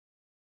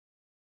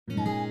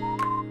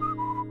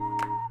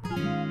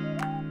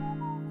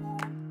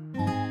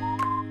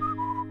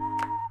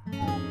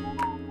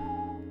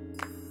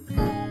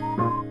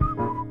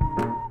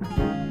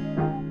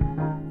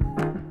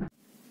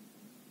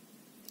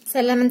Sa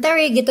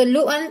elementary,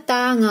 gituluan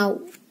ta nga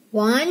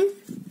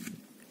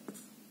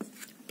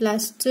 1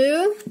 plus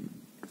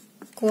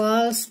 2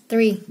 equals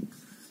 3.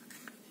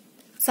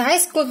 Sa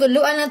high school,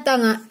 tuluan na ta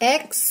nga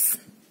x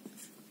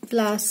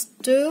plus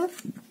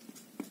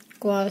 2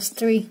 equals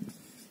 3.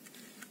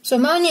 So,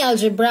 mao ni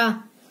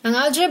algebra. Ang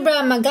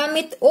algebra,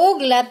 magamit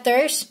og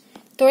letters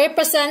to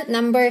represent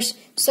numbers.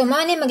 So,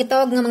 mao ni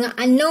magitawag nga mga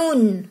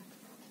unknown.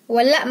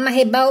 Wala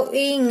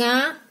mahibaw-i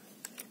nga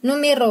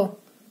numero.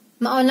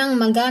 Mao nang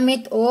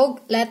magamit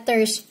og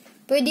letters.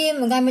 Pwede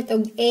magamit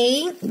og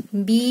A,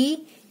 B,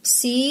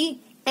 C,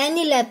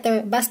 any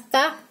letter.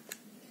 Basta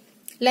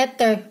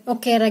letter.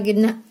 Okay,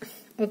 ragid na.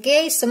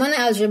 Okay, so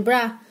mana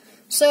algebra.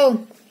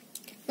 So,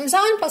 kung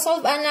saan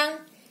pa-solve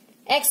anang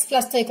x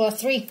plus 2 equals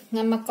 3,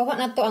 nga makakuha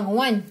na to ang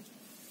 1.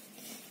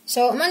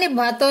 So,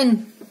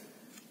 manibuhaton.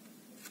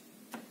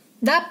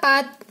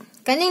 Dapat,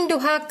 kaning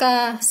duha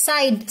ka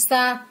side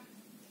sa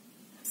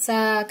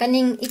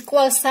kaning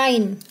equal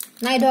sign.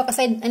 Na duha ka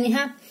side, ani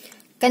ha?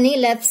 Kani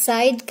left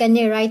side,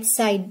 kani right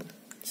side.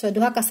 So,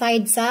 duha ka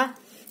side sa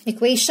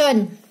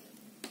equation.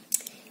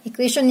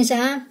 Equation ni siya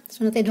ha?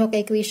 So, natay duha ka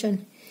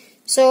equation.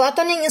 So,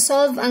 ato ning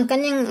i-solve ang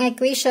kanyang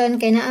equation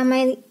kay naa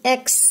may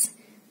x.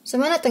 So,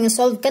 mana itong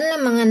i-solve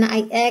kanila mga na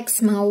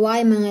x, mga y,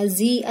 mga z.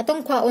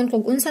 Atong kwaon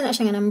kung unsa na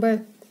siya nga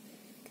number.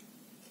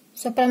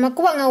 So, para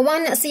makuha nga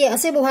 1 na siya,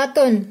 kasi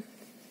buhaton.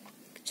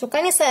 So,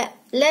 kani sa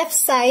left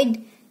side,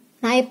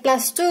 na ay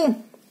plus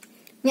 2.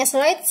 Nya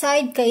sa right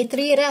side, kay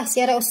 3 ra,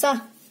 siya ra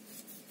usa.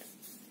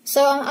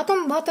 So, ang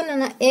atong buhaton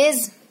na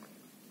is,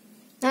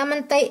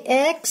 naman tay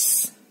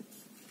x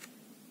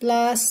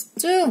plus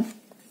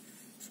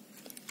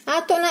 2.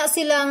 Ato na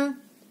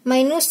silang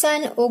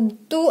minusan og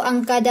 2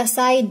 ang kada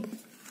side.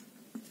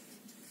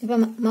 Diba,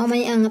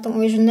 maumay ang atong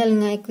original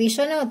nga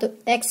equation, no?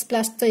 X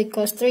plus 2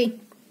 equals 3.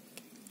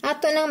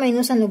 Ato nang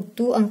minusan og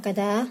 2 ang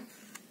kada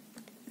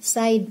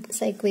side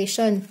sa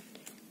equation.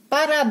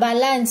 Para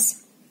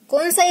balance.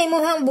 Kung sa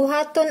imuhang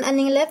buhaton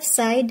aning left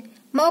side,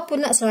 mao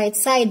pud na sa right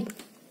side.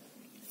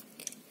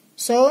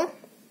 So,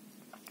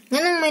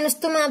 nganang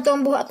minus 2 man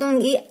atong buhaton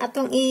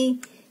atong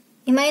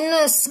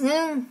i-minus.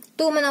 Nganang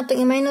 2 man atong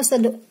i-minus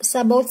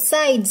sa both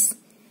sides.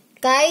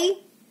 Kay,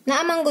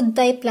 naamang good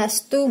tay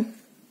plus 2.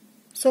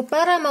 So,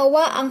 para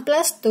mawa ang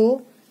plus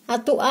 2,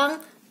 ato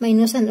ang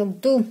minusan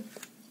og 2.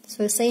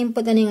 So, same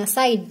po na nga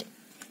side.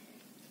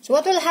 So,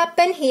 what will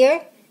happen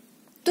here?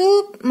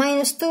 2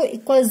 minus 2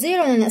 equals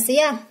 0 na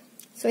siya.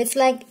 So, it's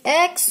like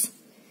x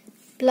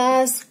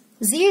plus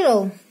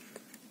 0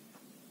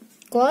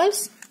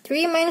 equals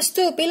 3 minus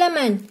 2. Pila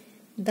man?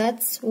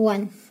 That's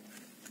 1.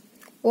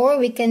 Or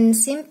we can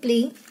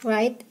simply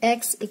write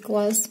x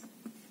equals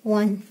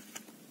 1.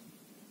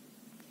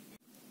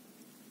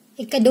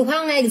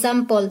 Ikaduhang na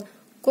example.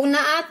 Kung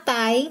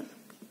naatay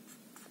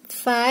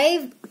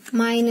 5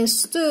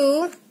 minus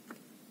 2,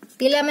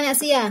 pila man na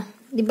siya?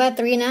 Diba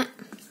 3 na?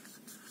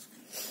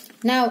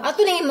 Now,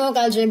 ato na himo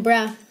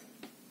algebra.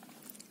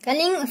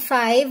 Kaning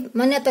 5,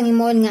 man na itong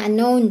himon nga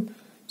unknown.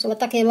 So,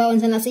 watakibaw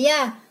sa na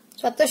siya.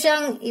 So, ato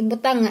siyang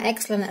ibutang nga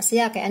x lang na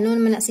siya. Kaya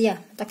unknown man na siya.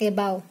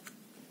 Watakibaw.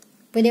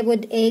 Pwede po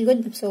a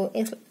good. So,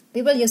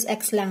 we will use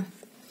x lang.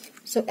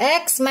 So,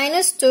 x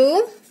minus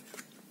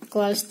 2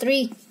 equals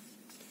 3.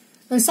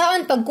 Kung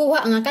saan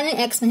pagkuha ang kaning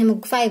x na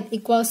himog 5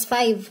 equals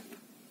 5.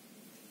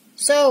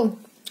 So,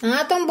 ang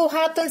atong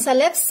buhaton sa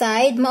left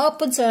side,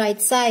 maupod sa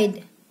right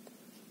side.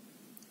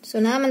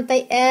 So, naman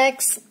tay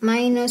x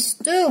minus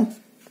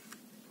 2.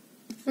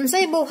 Kung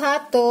sa'y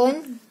buhaton,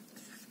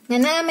 nga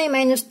na may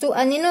minus 2,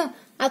 anino?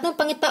 Atong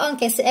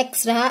pangitaon kay si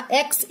x ra,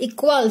 x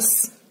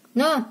equals.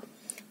 No?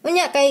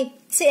 Unya kay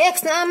si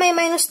x na may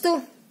minus 2.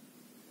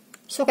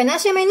 So, kaya na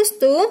siya minus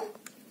 2,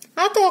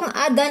 atong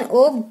adan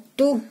og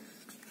 2.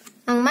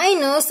 Ang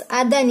minus,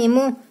 adan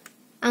nimo.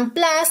 Ang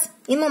plus,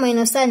 imo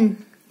minusan.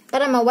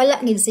 Para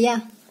mawala gid siya.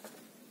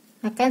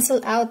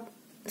 Na-cancel out.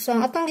 So,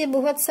 ang atong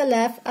gibuhat sa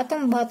left,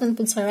 atong buhaton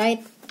po sa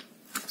right.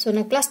 So,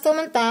 nag-plus 2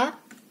 man ta,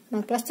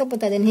 mag-plus 2 po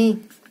ta din he.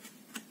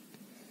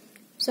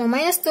 So,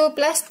 minus 2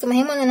 plus 2,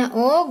 mahimo na na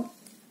og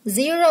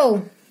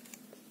 0.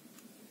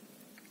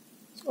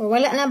 So,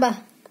 wala na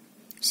ba?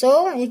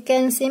 So, you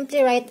can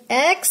simply write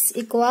x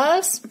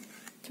equals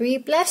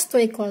 3 plus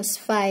 2 equals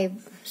 5.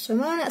 So,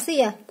 mao na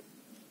siya.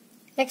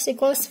 X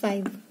equals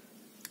 5.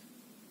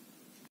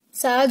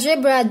 Sa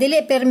algebra,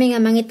 dili permi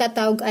nga mangita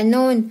ta og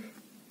unknown.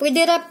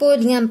 Pwede ra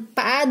pod nga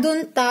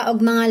paadon ta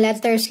og mga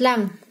letters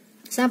lang.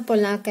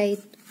 Example na kay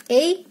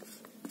a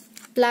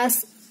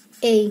plus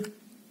a.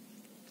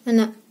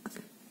 Ano?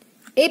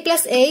 A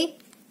plus a,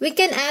 we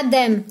can add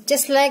them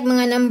just like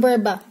mga number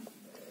ba.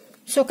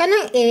 So,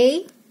 kanang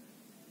a,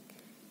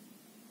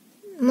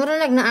 mura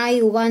na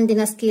ay 1 din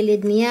na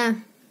skilled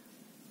niya.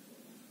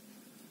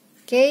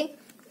 Okay?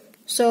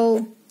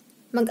 So,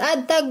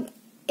 mag-add tag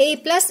a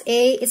plus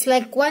a, it's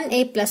like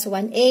 1a plus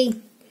 1a.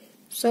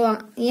 So,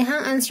 ang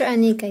iyang answer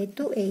ani kay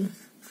 2a.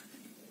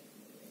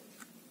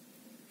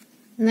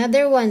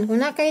 Another one,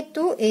 kung na kay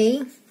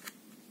 2a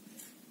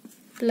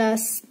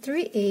plus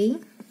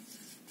 3a,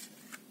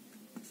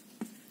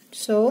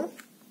 so,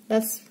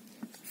 that's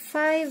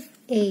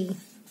 5A.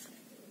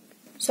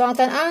 So, ang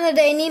tanaw na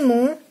dahil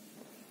mo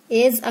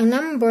is ang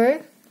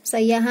number sa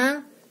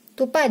iyahang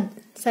tupad,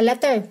 sa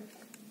letter.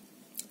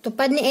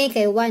 Tupad ni A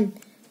kay 1.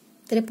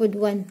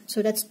 3.1. So,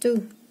 that's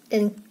 2.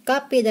 Then,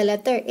 copy the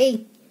letter A.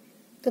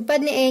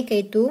 Tupad ni A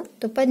kay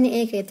 2. Tupad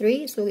ni A kay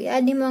 3. So,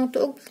 i-add mo ang 2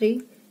 og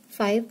 3.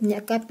 5.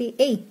 Niya copy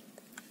A.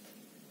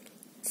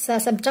 Sa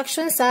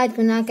subtraction side,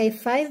 kung na kay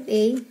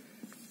 5A,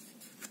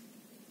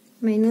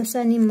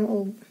 minusan ni mo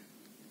og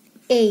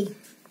A.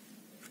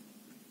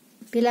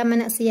 Pila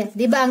man na siya.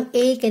 Di ba ang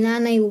A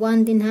kinanay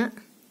 1 din ha?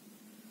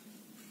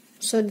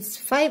 So, it's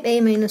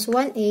 5A minus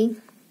 1A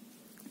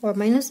or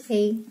minus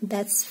A,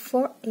 that's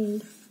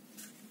 4A.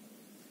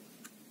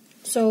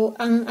 So,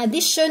 ang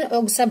addition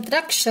o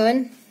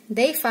subtraction,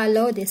 they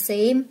follow the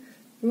same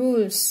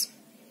rules.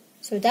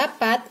 So,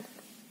 dapat,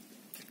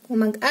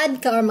 kung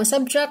mag-add ka or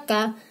mag-subtract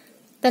ka,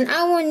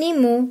 tanawon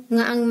nimo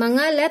nga ang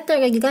mga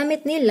letter nga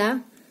gigamit nila,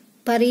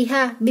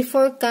 pariha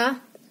before ka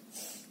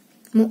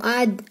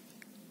mo-add.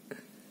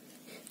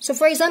 So,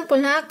 for example,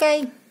 na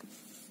kay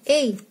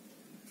A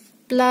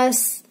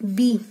plus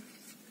B.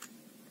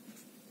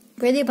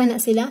 Pwede ba na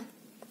sila?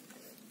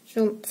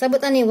 So,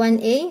 sabutan ni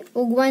 1A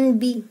ug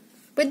 1B.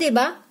 Pwede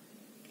ba?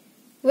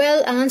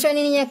 Well, ang answer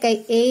niya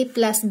kay A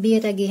plus B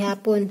ra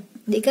gihapon.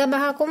 Di ka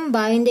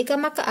maka-combine, di ka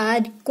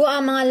maka-add kung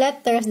ang mga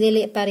letters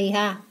dili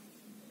pareha.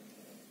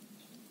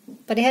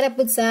 Pareha ra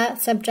pud sa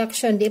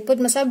subtraction. Di pud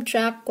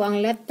ma-subtract kung ang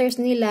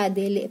letters nila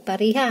dili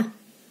pareha.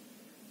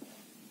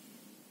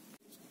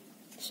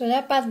 So,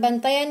 dapat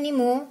bantayan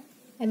nimo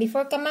na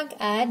before ka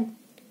mag-add,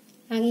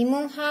 ang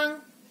imuhang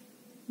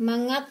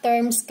mga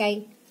terms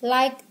kay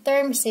like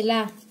terms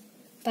sila.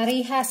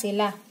 Pareha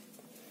sila.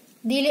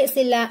 Dili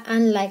sila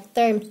unlike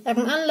terms.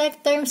 Kung unlike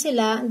terms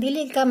sila,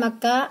 dili ka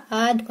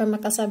maka-add or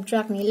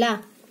maka-subtract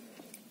nila.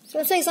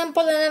 So, sa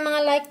example na ng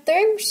mga like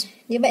terms,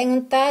 di ba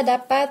ingunta,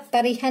 dapat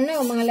pareha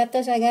no, mga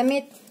letters sa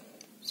gamit.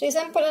 So,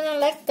 example na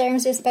ng like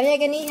terms is pareha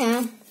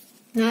ganiha,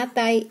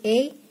 natay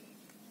A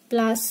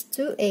plus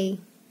 2A.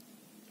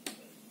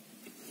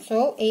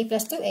 So, A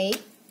plus 2A,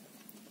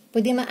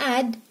 pwede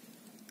ma-add,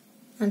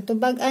 ang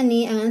tubag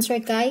ani, ang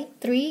answer kay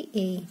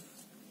 3A.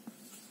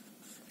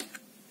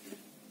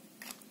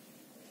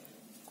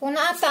 Kung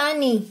naata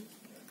ani,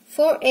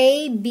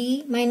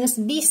 4AB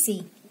minus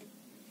BC.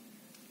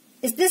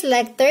 Is this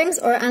like terms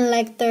or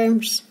unlike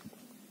terms?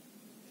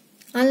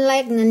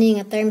 Unlike na ni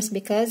nga terms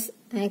because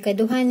ay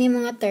kaduhan ni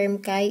mga term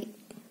kay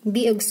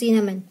B ug C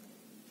naman.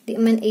 Di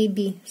man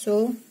AB.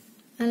 So,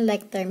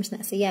 unlike terms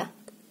na siya.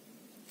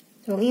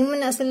 So, kung imo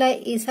na sila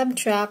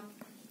i-subtract,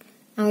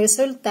 ang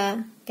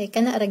resulta kay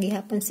kana ra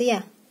gihapon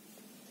siya.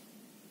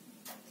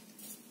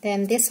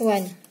 Then this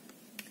one,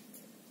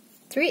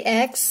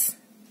 3x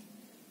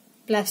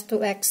plus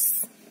 2x.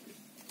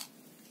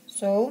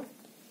 So,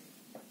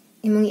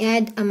 imong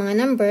i-add ang mga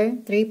number,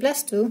 3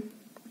 plus 2,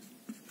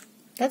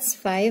 that's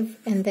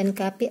 5, and then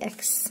copy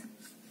x.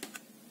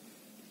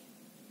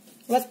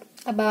 What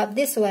about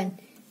this one?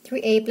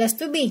 3a plus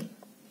 2b.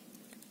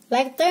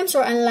 Like terms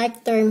or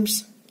unlike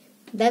terms?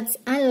 That's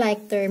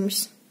unlike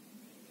terms.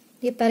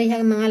 Di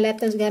parehang mga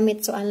letters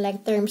gamit, so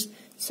unlike terms.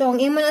 So, kung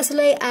imo na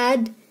sila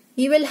i-add,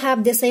 you will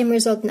have the same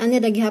result na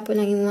niragihapon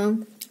ang imong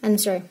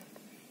answer.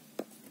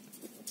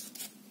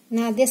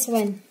 Now, this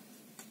one.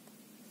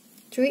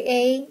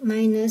 3a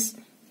minus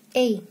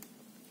a.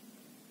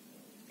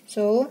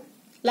 So,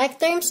 like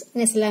terms,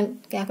 na sila,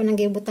 kaya ako nang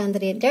gibutan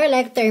dali. They're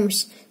like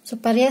terms. So,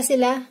 pareha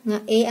sila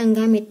nga a ang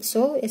gamit.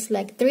 So, it's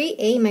like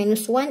 3a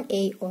minus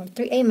 1a or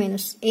 3a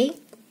minus a.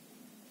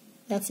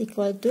 That's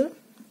equal to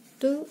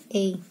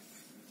 2a.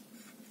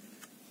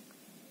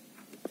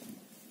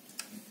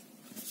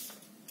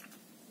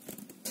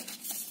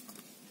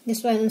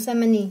 This one, unsa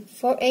man ni?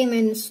 4a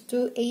minus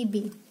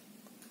 2ab.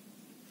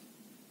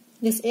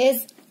 This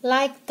is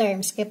like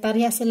terms. Kaya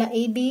pareha sila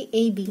AB,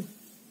 AB.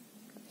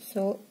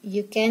 So,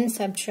 you can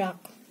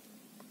subtract.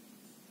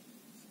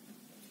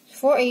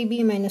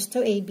 4AB minus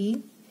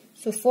 2AB.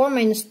 So, 4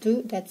 minus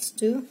 2, that's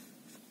 2.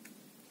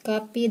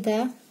 Copy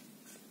the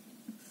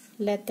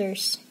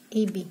letters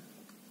AB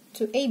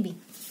to AB.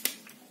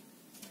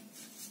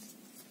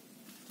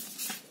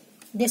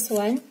 This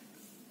one,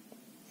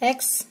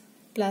 x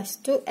plus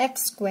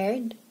 2x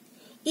squared.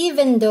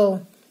 Even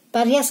though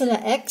pareha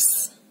sila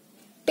x,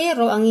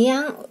 pero ang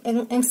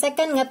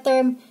second nga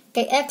term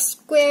kay x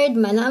squared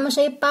man na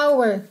siya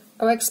power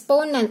or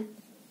exponent,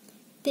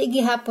 di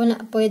gihapon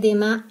na pwede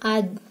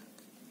ma-add.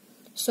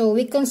 So,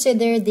 we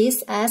consider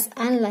this as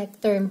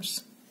unlike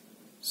terms.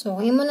 So,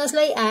 kung imo na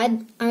sila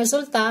i-add, ang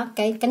resulta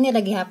kay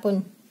kanila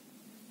gihapon.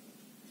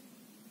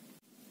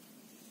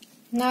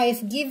 Now,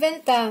 if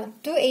given ta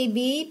 2ab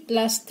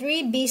plus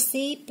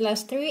 3bc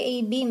plus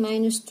 3ab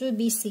minus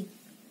 2bc.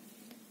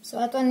 So,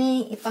 ato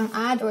ni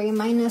ipang-add or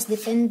i-minus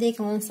depende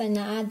kung saan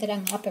na-add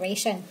ang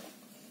operation.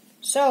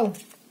 So,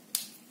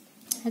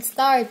 let's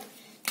start.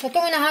 So,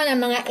 itong unahan ang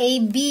mga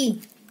AB.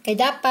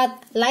 Kaya dapat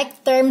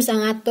like terms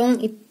ang atong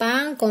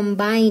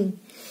ipang-combine.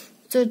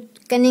 So,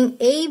 kaning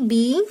AB,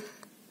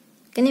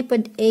 kani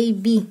pod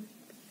AB.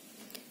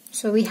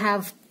 So, we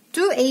have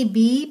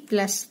 2AB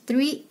plus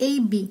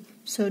 3AB.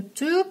 So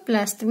 2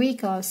 plus 3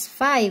 equals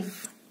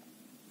 5.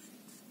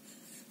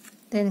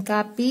 Then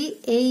copy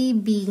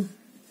AB.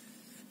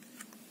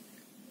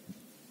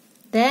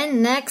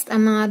 Then next,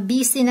 ang mga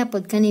BC na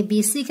pod. Kani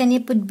BC, kani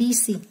pod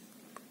BC.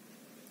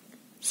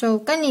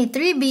 So kani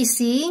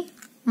 3BC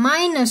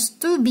minus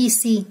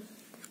 2BC.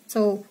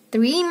 So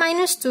 3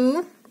 minus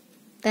 2,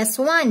 that's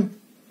 1.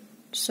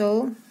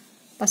 So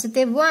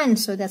positive 1.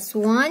 So that's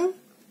 1.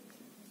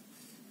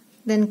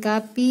 Then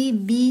copy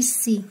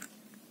BC.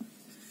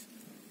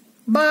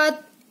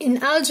 But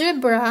in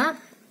algebra,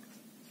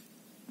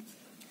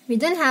 we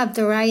don't have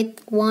to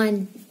write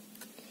 1.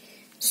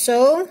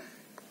 So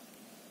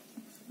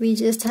we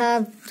just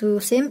have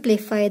to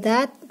simplify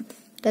that.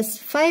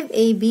 That's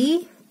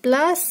 5AB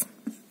plus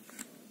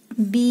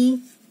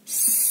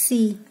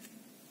BC.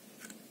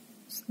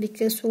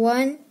 Because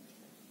 1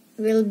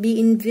 will be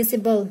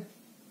invisible.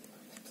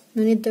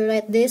 No need to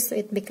write this, so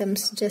it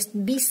becomes just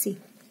BC.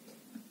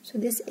 So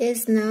this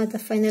is now the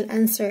final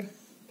answer.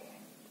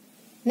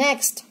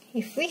 Next,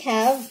 if we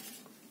have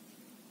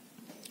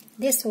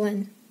this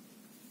one,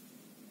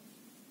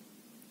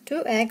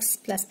 2x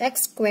plus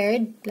x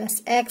squared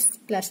plus x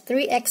plus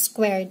 3x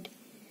squared.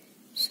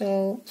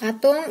 So,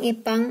 atong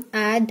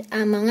ipang-add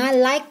ang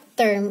mga like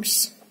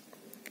terms.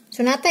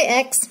 So, natay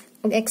x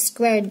ug x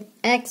squared,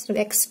 x ug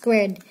x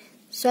squared.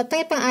 So,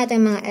 atong ipang-add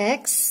ang mga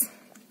x,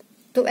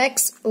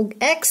 2x ug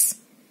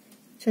x.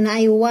 So,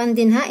 naay 1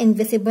 din ha,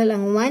 invisible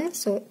ang 1.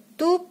 So,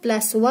 2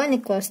 plus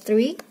 1 equals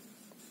 3.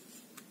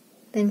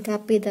 Then,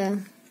 copy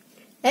the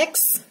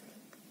x.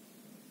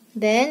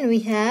 Then,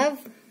 we have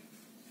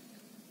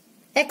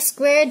x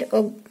squared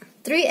or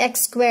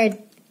 3x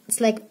squared. It's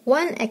like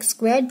 1x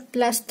squared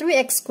plus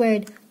 3x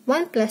squared.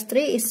 1 plus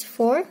 3 is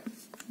 4.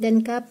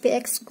 Then copy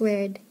x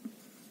squared.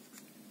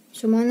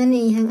 So, muna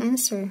ni ihang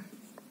answer.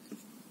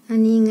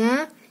 Ani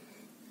nga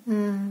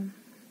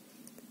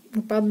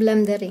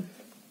problem dari.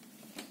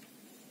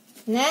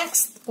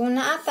 Next,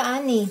 una ata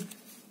ani.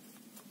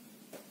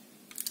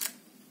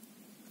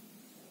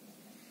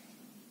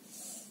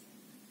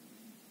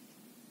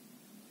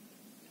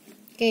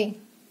 Okay.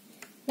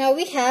 Now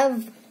we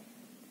have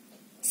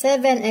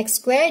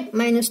 7x squared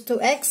minus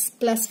 2x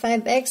plus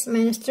 5x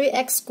minus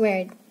 3x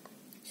squared.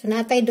 So,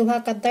 natay duha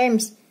ka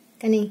terms.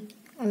 Kani,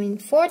 4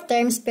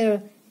 terms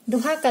pero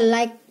duha ka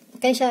like,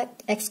 kani siya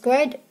x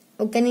squared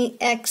o kani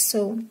x.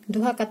 So,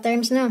 duha ka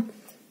terms na.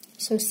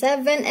 So,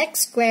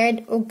 7x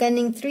squared o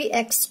kaning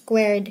 3x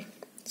squared.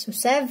 So,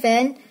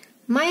 7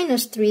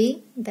 minus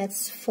 3,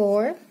 that's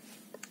 4.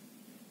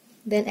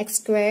 Then, x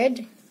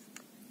squared,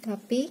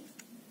 copy.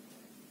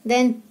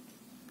 Then,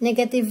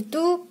 negative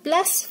 2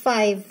 plus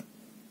 5,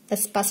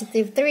 that's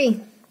positive 3.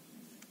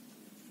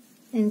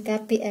 And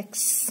copy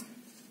x.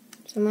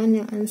 So, man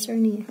yung answer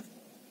niya.